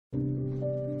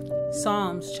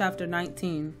Psalms chapter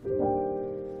 19.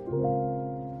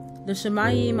 The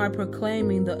Shemayim are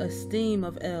proclaiming the esteem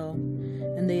of El,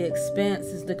 and the expanse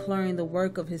is declaring the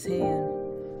work of his hand.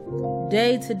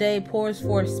 Day to day pours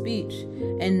forth speech,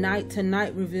 and night to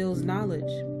night reveals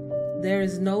knowledge. There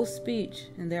is no speech,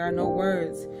 and there are no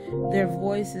words. Their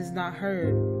voice is not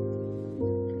heard.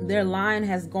 Their line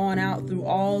has gone out through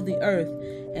all the earth,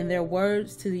 and their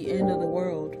words to the end of the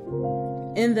world.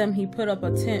 In them he put up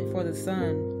a tent for the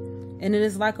sun, and it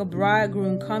is like a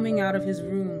bridegroom coming out of his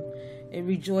room. It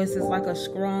rejoices like a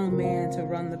strong man to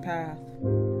run the path.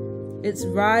 Its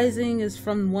rising is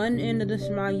from one end of the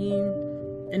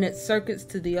Shemayim, and its circuits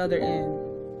to the other end.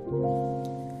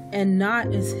 And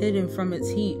naught is hidden from its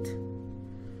heat.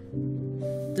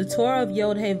 The Torah of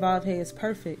Yod-Heh-Vav-Heh is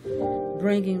perfect,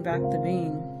 bringing back the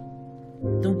being.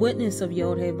 The witness of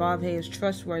Yod-Heh-Vav-Heh is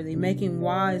trustworthy, making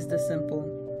wise the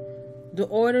simple. The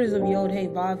orders of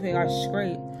Yod-Heh-Vav-Heh are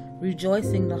straight,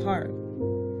 rejoicing the heart.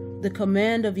 The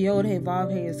command of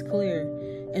Yod-Heh-Vav-Heh is clear,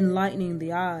 enlightening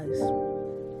the eyes.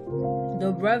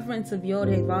 The reverence of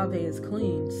Yod-Heh-Vav-Heh is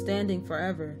clean, standing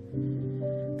forever.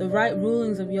 The right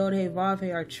rulings of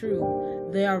Yod-Heh-Vav-Heh are true.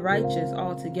 They are righteous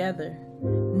altogether,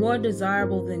 more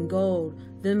desirable than gold,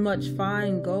 than much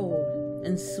fine gold,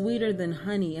 and sweeter than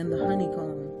honey and the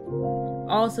honeycomb.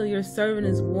 Also your servant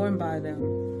is warned by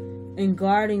them. In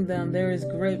guarding them there is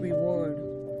great reward.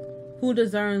 Who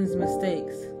discerns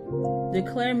mistakes?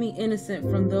 Declare me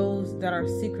innocent from those that are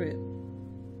secret.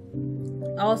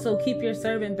 Also keep your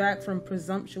servant back from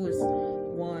presumptuous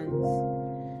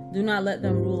ones. Do not let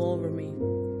them rule over me.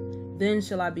 Then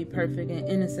shall I be perfect and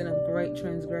innocent of great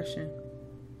transgression.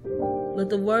 Let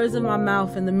the words of my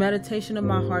mouth and the meditation of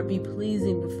my heart be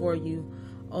pleasing before you,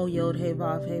 O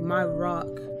Yod-Heh-Vav-Heh, my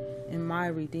rock and my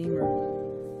redeemer.